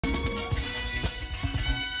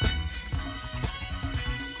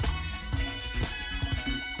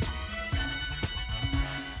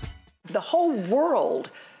The whole world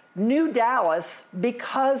knew Dallas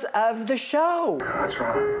because of the show. What's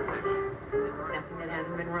wrong? Nothing that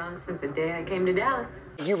hasn't been wrong since the day I came to Dallas.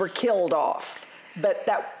 You were killed off, but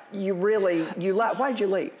why'd you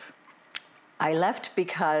leave? I left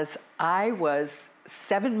because I was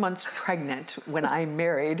 7 months pregnant when I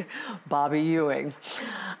married Bobby Ewing.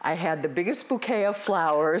 I had the biggest bouquet of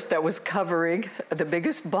flowers that was covering the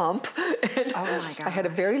biggest bump. And oh my God. I had a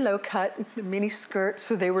very low cut mini skirt,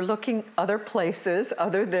 so they were looking other places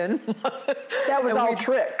other than... That was all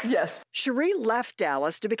tricks. Yes. Sheree left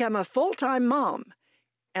Dallas to become a full-time mom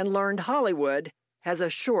and learned Hollywood has a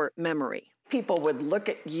short memory. People would look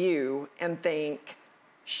at you and think,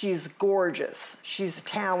 she's gorgeous, she's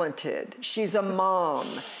talented, she's a mom,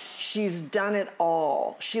 she's done it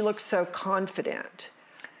all. She looks so confident.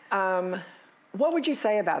 What would you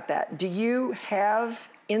say about that? Do you have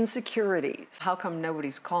insecurities? How come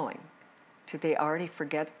nobody's calling? Did they already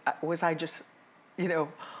forget? Was I just,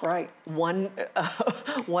 right? One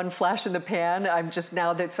flash in the pan. I'm just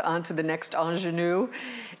now that's on to the next ingenue.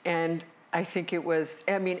 And I think it was,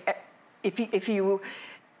 if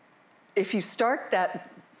you start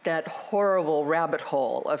that horrible rabbit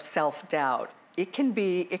hole of self-doubt, it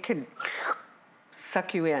can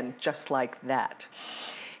suck you in just like that.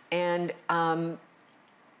 And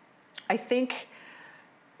I think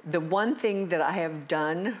the one thing that I have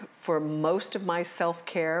done for most of my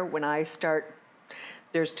self-care when I start,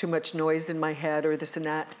 there's too much noise in my head or this and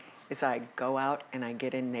that, is I go out and I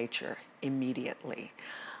get in nature immediately.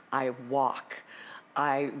 I walk,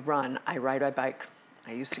 I run, I ride my bike.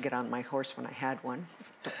 I used to get on my horse when I had one.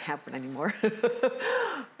 Don't have one anymore.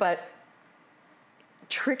 But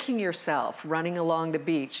tricking yourself, running along the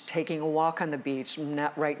beach, taking a walk on the beach,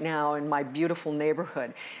 right now in my beautiful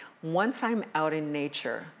neighborhood. Once I'm out in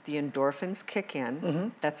nature, the endorphins kick in. Mm-hmm.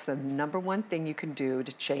 That's the number one thing you can do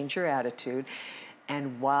to change your attitude.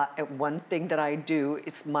 And one thing that I do,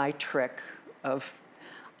 it's my trick of,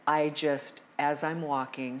 as I'm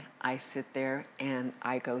walking, I sit there and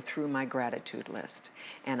I go through my gratitude list.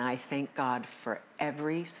 And I thank God for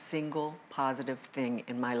every single positive thing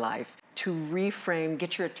in my life. To reframe,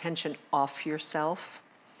 get your attention off yourself,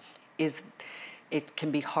 it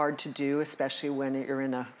can be hard to do, especially when you're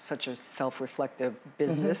in such a self-reflective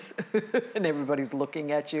business and everybody's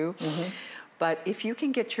looking at you. Mm-hmm. But if you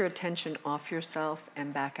can get your attention off yourself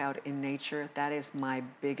and back out in nature, that is my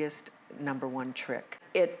biggest number one trick.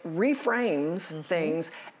 It reframes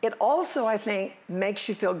things. It also, I think, makes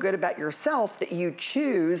you feel good about yourself that you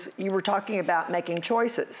choose. You were talking about making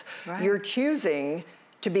choices. Right. You're choosing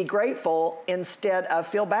to be grateful instead of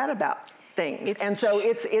feel bad about things.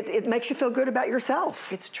 It makes you feel good about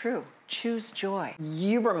yourself. It's true. Choose joy.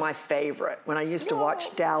 You were my favorite when I used to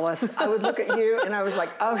watch Dallas. I would look at you and I was like,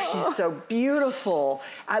 oh, she's so beautiful.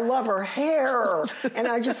 I love her hair. And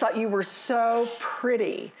I just thought you were so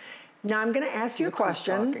pretty. Now I'm going to ask you a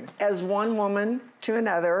question as one woman to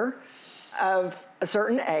another of a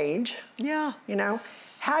certain age. Yeah.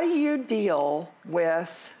 How do you deal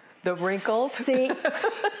with the wrinkles?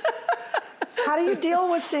 How do you deal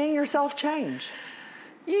with seeing yourself change?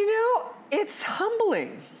 It's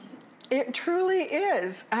humbling. It truly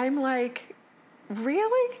is. I'm like,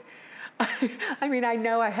 really? I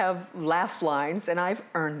know I have laugh lines, and I've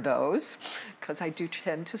earned those because I do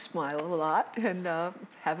tend to smile a lot and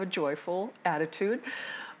have a joyful attitude.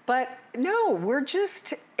 But no,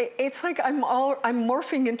 it's like I'm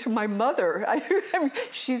morphing into my mother.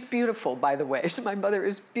 She's beautiful, by the way. So my mother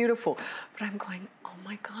is beautiful. But I'm going, oh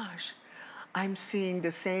my gosh, I'm seeing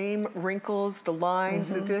the same wrinkles, the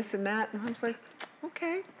lines, the this and that. And I was like,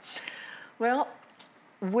 okay. Well,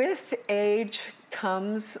 with age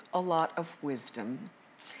comes a lot of wisdom.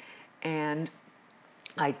 And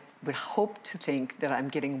I would hope to think that I'm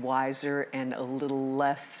getting wiser and a little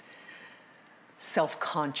less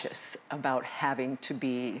self-conscious about having to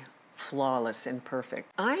be flawless and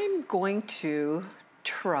perfect. I'm going to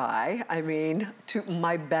try, to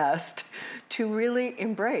my best to really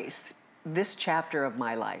embrace this chapter of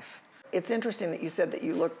my life. It's interesting that you said that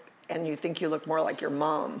you look and you think you look more like your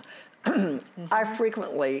mom. I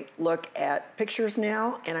frequently look at pictures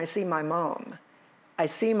now and I see my mom. I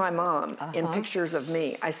see my mom in pictures of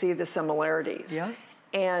me. I see the similarities. Yeah.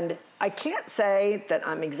 And I can't say that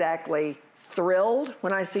I'm exactly thrilled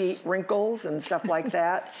when I see wrinkles and stuff like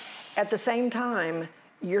that. At the same time,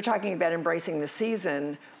 you're talking about embracing the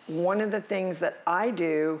season. One of the things that I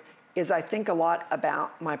do is I think a lot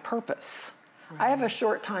about my purpose. Right. I have a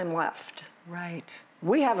short time left. Right.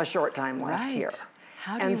 We have a short time left here.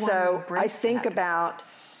 How do you want to embrace I think about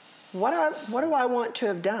what do I want to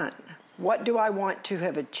have done? What do I want to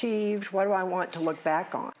have achieved? What do I want to look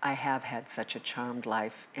back on? I have had such a charmed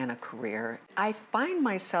life and a career. I find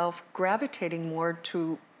myself gravitating more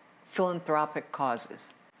to philanthropic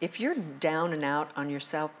causes. If you're down and out on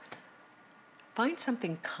yourself, find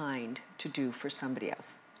something kind to do for somebody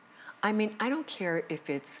else. I mean, I don't care if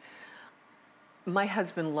it's, my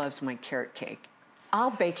husband loves my carrot cake. I'll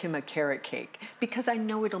bake him a carrot cake because I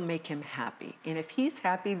know it'll make him happy. And if he's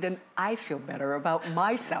happy, then I feel better about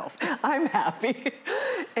myself. I'm happy.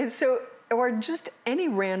 And so, or just any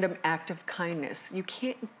random act of kindness. You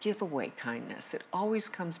can't give away kindness. It always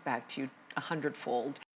comes back to you 100-fold.